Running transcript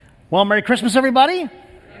Well, Merry Christmas, everybody.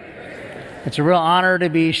 It's a real honor to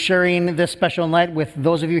be sharing this special night with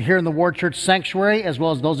those of you here in the Ward Church Sanctuary, as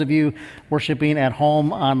well as those of you worshiping at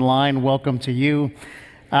home online. Welcome to you.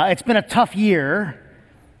 It's been a tough year,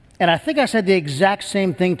 and I think I said the exact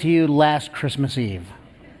same thing to you last Christmas Eve.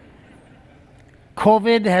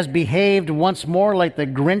 COVID has behaved once more like the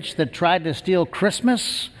Grinch that tried to steal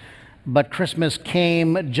Christmas, but Christmas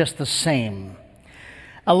came just the same.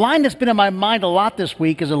 A line that's been in my mind a lot this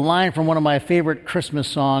week is a line from one of my favorite Christmas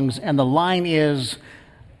songs, and the line is,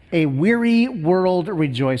 "A weary world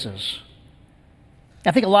rejoices."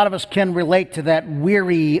 I think a lot of us can relate to that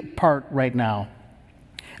weary part right now.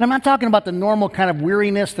 And I'm not talking about the normal kind of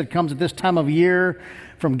weariness that comes at this time of year,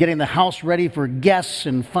 from getting the house ready for guests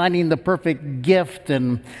and finding the perfect gift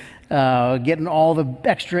and getting all the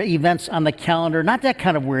extra events on the calendar. Not that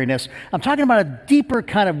kind of weariness. I'm talking about a deeper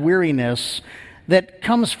kind of weariness that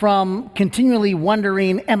comes from continually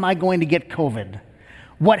wondering, am I going to get COVID?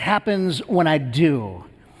 What happens when I do?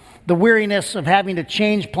 The weariness of having to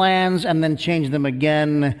change plans and then change them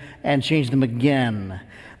again and change them again.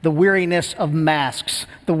 The weariness of masks,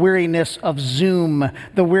 the weariness of Zoom,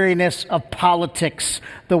 the weariness of politics,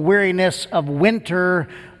 the weariness of winter,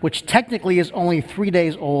 which technically is only 3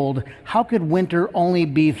 days old. How could winter only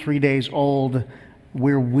be 3 days old?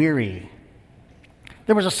 We're weary.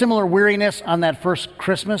 There was a similar weariness on that first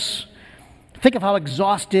Christmas. Think of how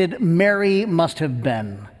exhausted Mary must have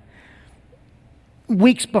been.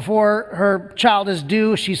 Weeks before her child is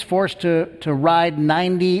due, she's forced to ride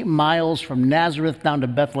 90 miles from Nazareth down to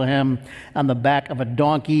Bethlehem on the back of a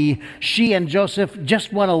donkey. She and Joseph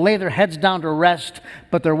just want to lay their heads down to rest,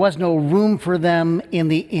 but there was no room for them in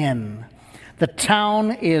the inn. The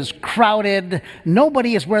town is crowded.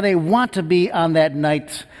 Nobody is where they want to be on that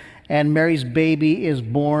night. And Mary's baby is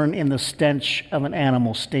born in the stench of an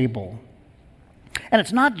animal stable. And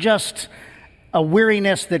it's not just a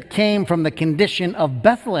weariness that came from the condition of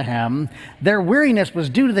Bethlehem. Their weariness was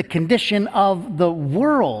due to the condition of the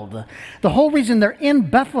world. The whole reason they're in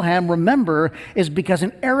Bethlehem, remember, is because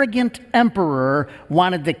an arrogant emperor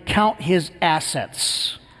wanted to count his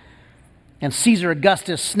assets. And Caesar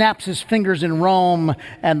Augustus snaps his fingers in Rome,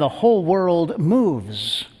 and the whole world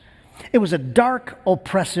moves. It was a dark,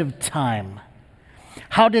 oppressive time.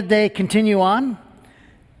 How did they continue on?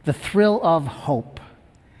 The thrill of hope.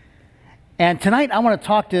 And tonight I want to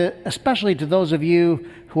talk especially to those of you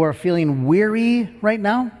who are feeling weary right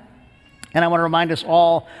now. And I want to remind us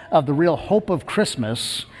all of the real hope of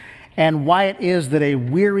Christmas and why it is that a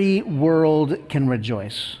weary world can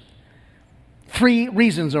rejoice. 3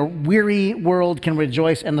 reasons a weary world can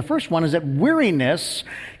rejoice. And the first one is that weariness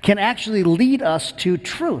can actually lead us to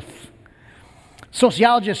truth.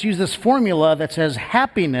 Sociologists use this formula that says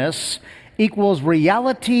happiness equals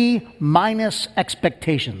reality minus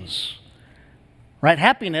expectations. Right?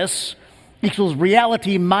 Happiness equals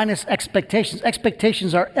reality minus expectations.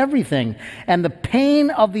 Expectations are everything. And the pain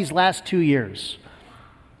of these last 2 years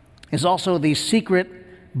is also the secret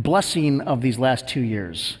blessing of these last 2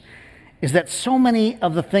 years, is that so many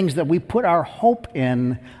of the things that we put our hope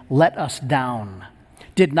in let us down,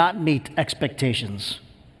 did not meet expectations.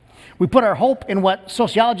 We put our hope in what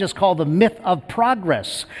sociologists call the myth of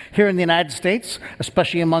progress. Here in the United States,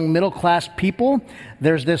 especially among middle-class people,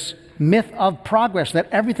 there's this myth of progress, that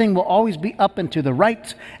everything will always be up and to the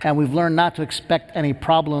right, and we've learned not to expect any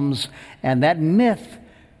problems, and that myth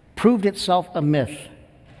proved itself a myth.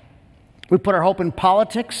 We put our hope in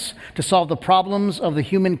politics to solve the problems of the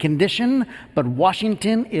human condition, but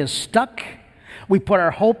Washington is stuck. We put our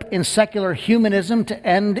hope in secular humanism to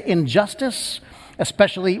end injustice,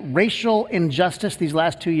 especially racial injustice these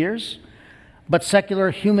last 2 years, but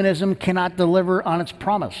secular humanism cannot deliver on its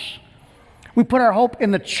promise. We put our hope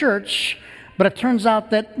in the church, but it turns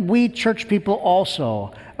out that we church people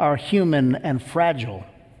also are human and fragile.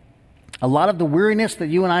 A lot of the weariness that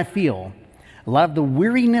you and I feel, a lot of the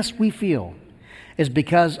weariness we feel, is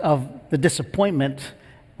because of the disappointment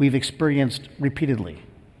we've experienced repeatedly.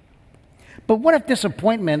 But what if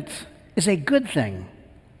disappointment is a good thing?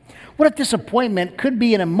 What if disappointment could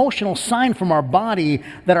be an emotional sign from our body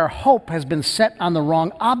that our hope has been set on the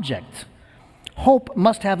wrong object? Hope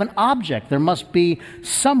must have an object. There must be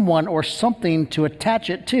someone or something to attach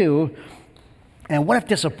it to. And what if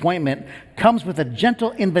disappointment comes with a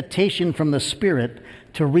gentle invitation from the Spirit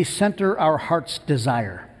to recenter our heart's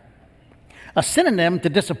desire? A synonym to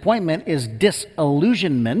disappointment is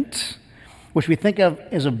disillusionment, which we think of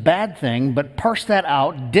as a bad thing, but parse that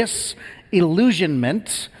out.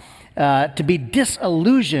 Disillusionment. To be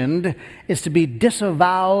disillusioned is to be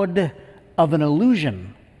disavowed of an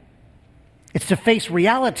illusion. It's to face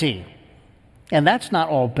reality. And that's not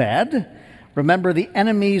all bad. Remember, the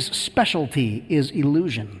enemy's specialty is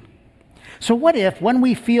illusion. So what if, when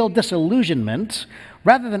we feel disillusionment,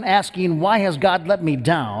 rather than asking, why has God let me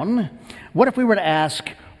down, what if we were to ask,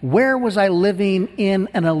 where was I living in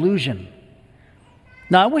an illusion?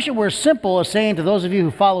 Now, I wish it were as simple as saying to those of you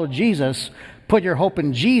who follow Jesus, put your hope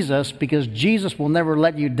in Jesus because Jesus will never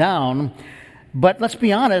let you down. But let's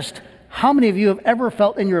be honest, how many of you have ever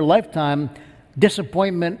felt in your lifetime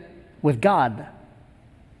disappointment with God?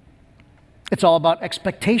 It's all about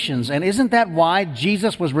expectations. And isn't that why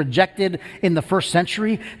Jesus was rejected in the first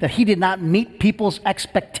century? That he did not meet people's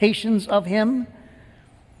expectations of him?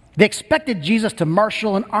 They expected Jesus to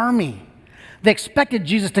marshal an army. They expected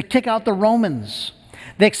Jesus to kick out the Romans.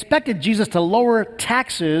 They expected Jesus to lower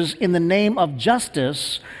taxes in the name of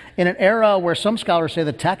justice in an era where some scholars say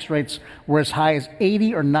the tax rates were as high as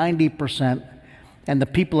 80 or 90%, and the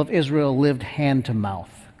people of Israel lived hand to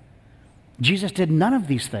mouth. Jesus did none of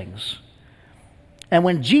these things. And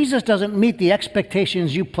when Jesus doesn't meet the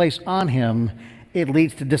expectations you place on him, it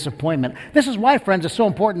leads to disappointment. This is why, friends, it's so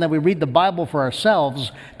important that we read the Bible for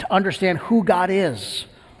ourselves to understand who God is.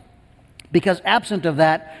 Because absent of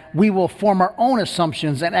that, we will form our own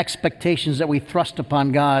assumptions and expectations that we thrust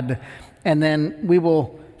upon God, and then we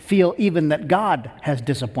will feel even that God has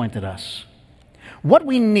disappointed us. What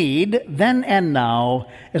we need then and now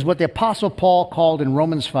is what the Apostle Paul called in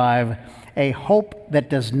Romans 5, a hope that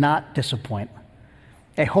does not disappoint.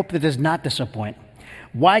 A hope that does not disappoint.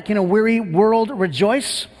 Why can a weary world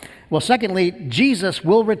rejoice? Well, secondly, Jesus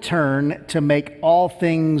will return to make all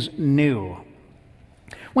things new.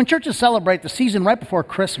 When churches celebrate the season right before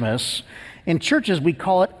Christmas, in churches we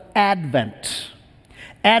call it Advent.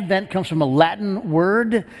 Advent comes from a Latin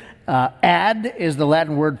word. Ad is the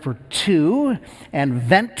Latin word for to, and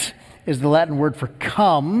vent is the Latin word for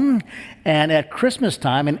come. And at Christmas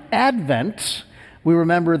time, in Advent, we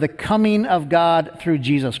remember the coming of God through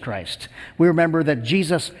Jesus Christ. We remember that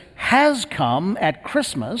Jesus has come at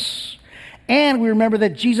Christmas, and we remember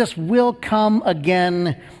that Jesus will come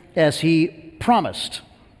again as he promised.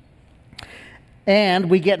 And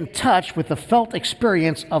we get in touch with the felt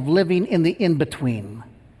experience of living in the in-between.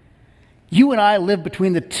 You and I live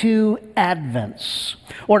between the two Advents.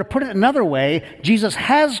 Or to put it another way, Jesus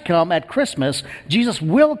has come at Christmas, Jesus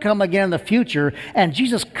will come again in the future, and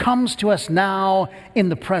Jesus comes to us now in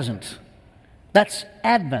the present. That's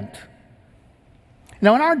Advent.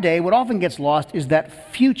 Now, in our day, what often gets lost is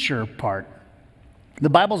that future part. The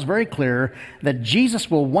Bible is very clear that Jesus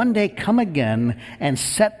will one day come again and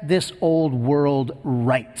set this old world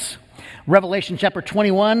right. Revelation chapter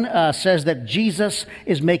 21 says that Jesus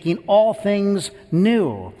is making all things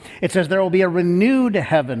new. It says there will be a renewed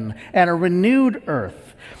heaven and a renewed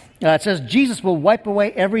earth. It says Jesus will wipe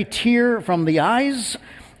away every tear from the eyes.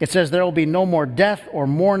 It says there will be no more death or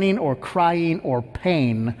mourning or crying or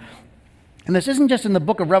pain. And this isn't just in the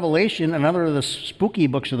book of Revelation and other of the spooky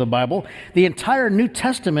books of the Bible. The entire New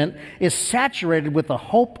Testament is saturated with the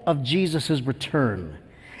hope of Jesus' return.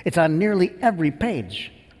 It's on nearly every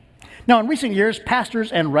page. Now, in recent years,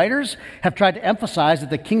 pastors and writers have tried to emphasize that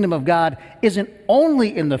the kingdom of God isn't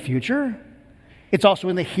only in the future, it's also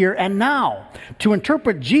in the here and now. To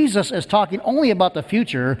interpret Jesus as talking only about the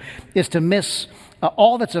future is to miss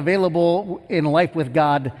all that's available in life with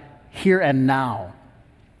God here and now.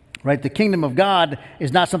 Right? The kingdom of God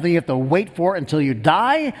is not something you have to wait for until you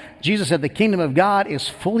die. Jesus said the kingdom of God is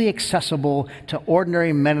fully accessible to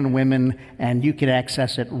ordinary men and women, and you can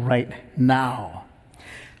access it right now.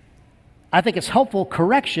 I think it's helpful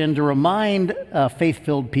correction to remind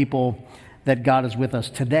faith-filled people that God is with us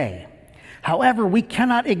today. However, we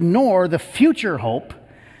cannot ignore the future hope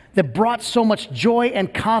that brought so much joy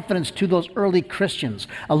and confidence to those early Christians.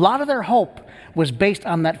 A lot of their hope was based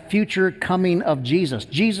on that future coming of Jesus.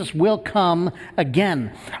 Jesus will come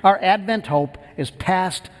again. Our Advent hope is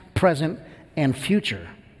past, present, and future.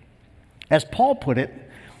 As Paul put it,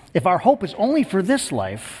 if our hope is only for this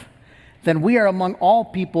life, then we are among all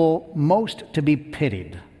people most to be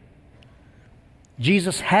pitied.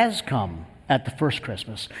 Jesus has come at the first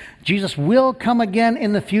Christmas. Jesus will come again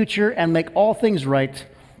in the future and make all things right.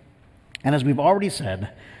 And as we've already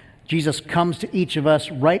said, Jesus comes to each of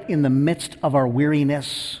us right in the midst of our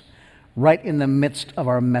weariness, right in the midst of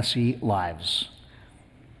our messy lives.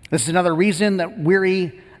 This is another reason that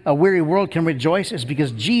a weary world can rejoice, is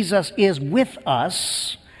because Jesus is with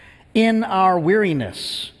us in our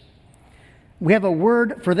weariness. We have a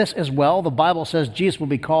word for this as well. The Bible says Jesus will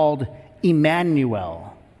be called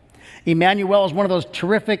Emmanuel. Emmanuel is one of those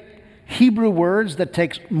terrific Hebrew words that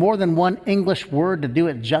takes more than one English word to do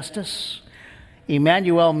it justice.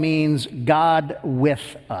 Emmanuel means God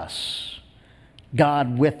with us.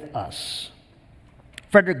 God with us.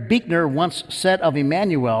 Frederick Buechner once said of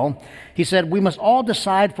Emmanuel, he said, "We must all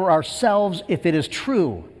decide for ourselves if it is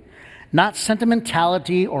true, not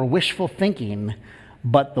sentimentality or wishful thinking,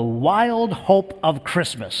 but the wild hope of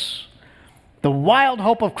Christmas." The wild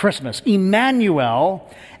hope of Christmas, Emmanuel,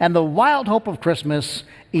 and the wild hope of Christmas,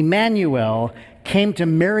 Emmanuel, came to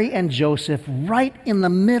Mary and Joseph right in the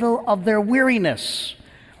middle of their weariness.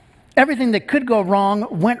 Everything that could go wrong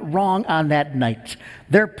went wrong on that night.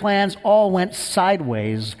 Their plans all went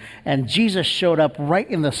sideways, and Jesus showed up right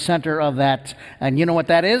in the center of that. And you know what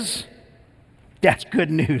that is? That's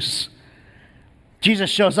good news.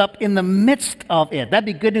 Jesus shows up in the midst of it. That'd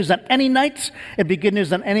be good news on any night. It'd be good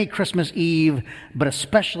news on any Christmas Eve, but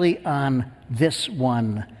especially on this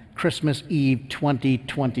one, Christmas Eve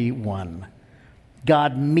 2021.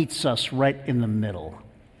 God meets us right in the middle.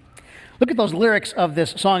 Look at those lyrics of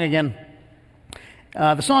this song again.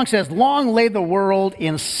 The song says, "Long lay the world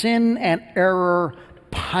in sin and error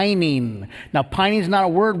pining." Now, pining is not a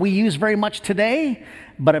word we use very much today,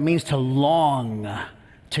 but it means to long,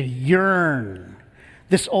 to yearn.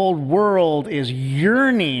 This old world is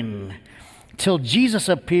yearning till Jesus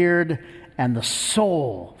appeared and the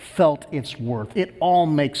soul felt its worth. It all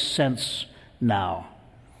makes sense now.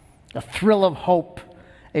 A thrill of hope,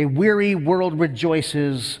 a weary world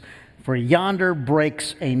rejoices, for yonder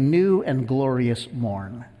breaks a new and glorious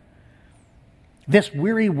morn. This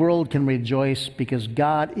weary world can rejoice because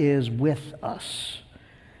God is with us.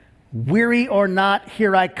 Weary or not,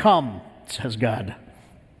 here I come, says God.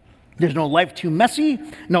 There's no life too messy,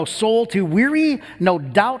 no soul too weary, no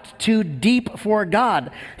doubt too deep for God.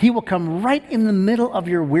 He will come right in the middle of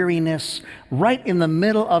your weariness, right in the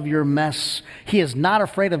middle of your mess. He is not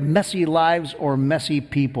afraid of messy lives or messy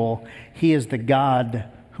people. He is the God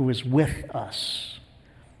who is with us.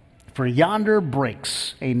 For yonder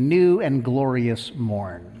breaks a new and glorious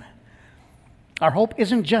morn. Our hope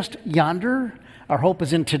isn't just yonder. Our hope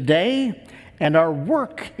is in today, and our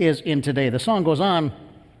work is in today. The song goes on.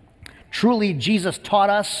 Truly, Jesus taught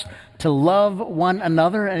us to love one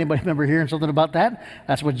another. Anybody remember hearing something about that?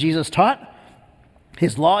 That's what Jesus taught.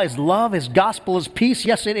 His law is love. His gospel is peace.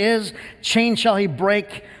 Yes, it is. Chain shall he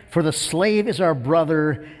break, for the slave is our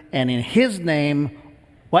brother, and in his name,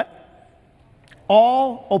 what?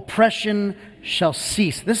 All oppression shall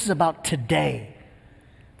cease. This is about today.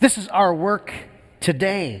 This is our work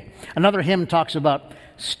today. Another hymn talks about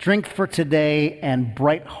strength for today and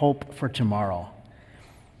bright hope for tomorrow.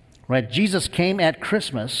 Right? Jesus came at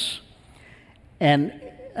Christmas, and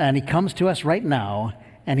he comes to us right now,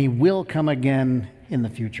 and he will come again in the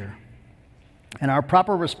future. And our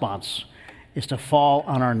proper response is to fall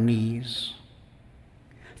on our knees.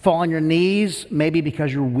 Fall on your knees, maybe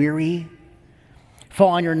because you're weary.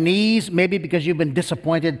 Fall on your knees, maybe because you've been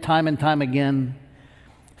disappointed time and time again.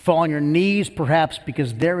 Fall on your knees, perhaps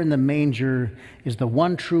because there in the manger is the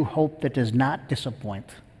one true hope that does not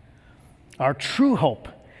disappoint. Our true hope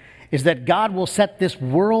is that God will set this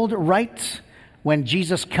world right when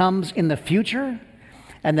Jesus comes in the future,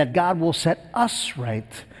 and that God will set us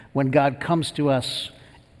right when God comes to us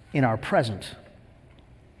in our present.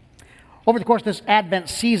 Over the course of this Advent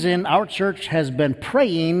season, our church has been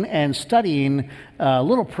praying and studying a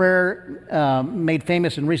little prayer made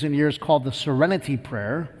famous in recent years called the Serenity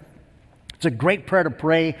Prayer. It's a great prayer to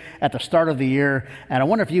pray at the start of the year, and I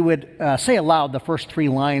wonder if you would say aloud the first three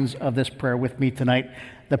lines of this prayer with me tonight.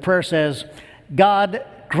 The prayer says, God,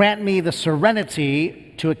 grant me the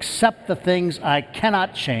serenity to accept the things I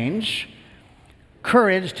cannot change,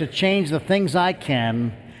 courage to change the things I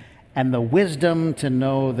can, and the wisdom to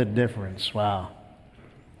know the difference. Wow.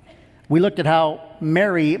 We looked at how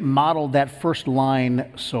Mary modeled that first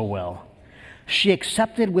line so well. She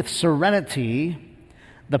accepted with serenity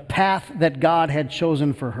the path that God had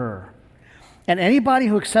chosen for her. And anybody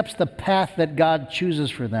who accepts the path that God chooses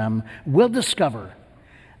for them will discover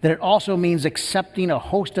that it also means accepting a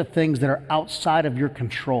host of things that are outside of your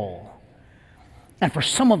control. And for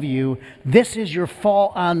some of you, this is your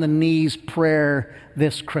fall on the knees prayer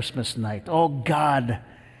this Christmas night. Oh God,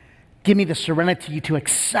 give me the serenity to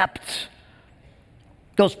accept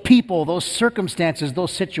those people, those circumstances,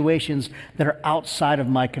 those situations that are outside of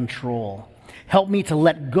my control. Help me to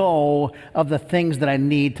let go of the things that I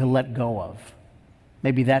need to let go of.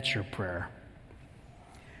 Maybe that's your prayer.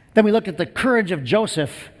 Then we looked at the courage of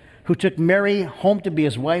Joseph, who took Mary home to be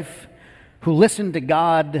his wife, who listened to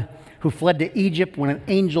God, who fled to Egypt when an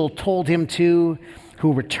angel told him to,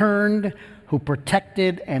 who returned, who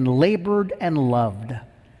protected and labored and loved.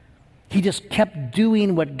 He just kept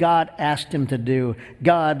doing what God asked him to do.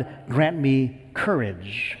 God, grant me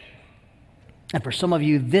courage. And for some of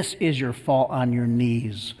you, this is your fall on your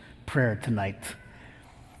knees prayer tonight.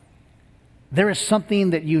 There is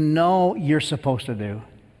something that you know you're supposed to do.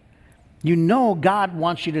 You know God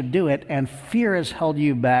wants you to do it, and fear has held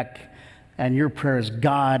you back, and your prayer is,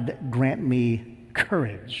 God, grant me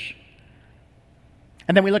courage.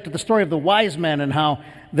 And then we looked at the story of the wise men and how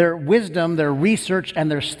their wisdom, their research,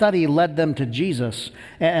 and their study led them to Jesus.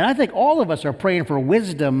 And I think all of us are praying for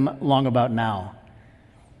wisdom long about now.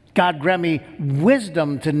 God, grant me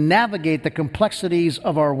wisdom to navigate the complexities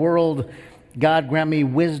of our world. God, grant me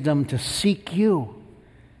wisdom to seek you,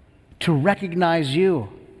 to recognize you.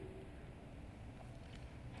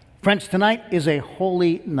 Friends, tonight is a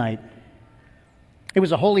holy night. It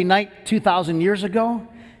was a holy night 2,000 years ago.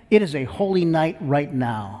 It is a holy night right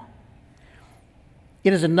now.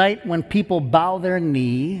 It is a night when people bow their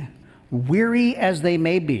knee, weary as they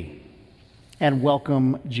may be, and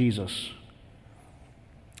welcome Jesus.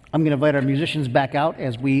 I'm going to invite our musicians back out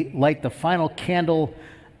as we light the final candle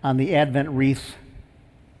on the Advent wreath.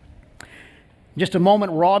 In just a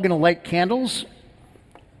moment, we're all going to light candles.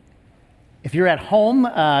 If you're at home,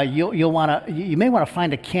 you may want to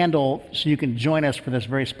find a candle so you can join us for this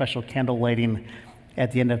very special candle lighting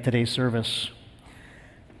at the end of today's service.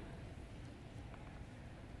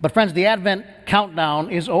 But friends, the Advent countdown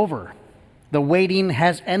is over. The waiting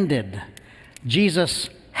has ended. Jesus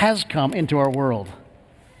has come into our world.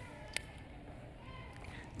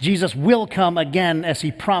 Jesus will come again as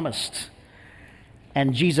he promised.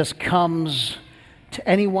 And Jesus comes to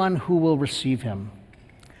anyone who will receive him.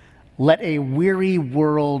 Let a weary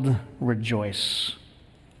world rejoice.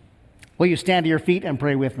 Will you stand to your feet and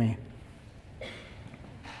pray with me?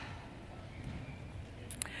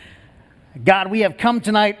 God, we have come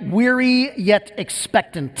tonight weary yet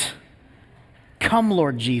expectant. Come,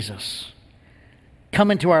 Lord Jesus. Come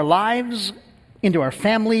into our lives, into our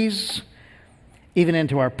families, even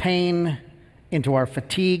into our pain, into our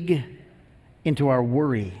fatigue, into our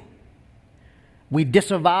worry. We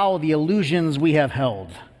disavow the illusions we have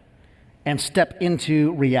held and step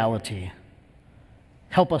into reality.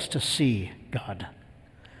 Help us to see, God.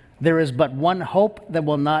 There is but one hope that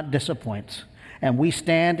will not disappoint, and we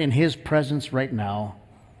stand in his presence right now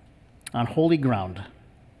on holy ground.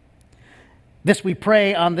 This we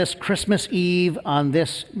pray on this Christmas Eve, on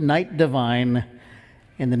this night divine,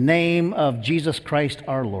 in the name of Jesus Christ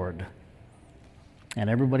our Lord. And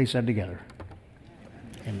everybody said together,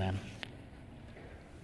 amen.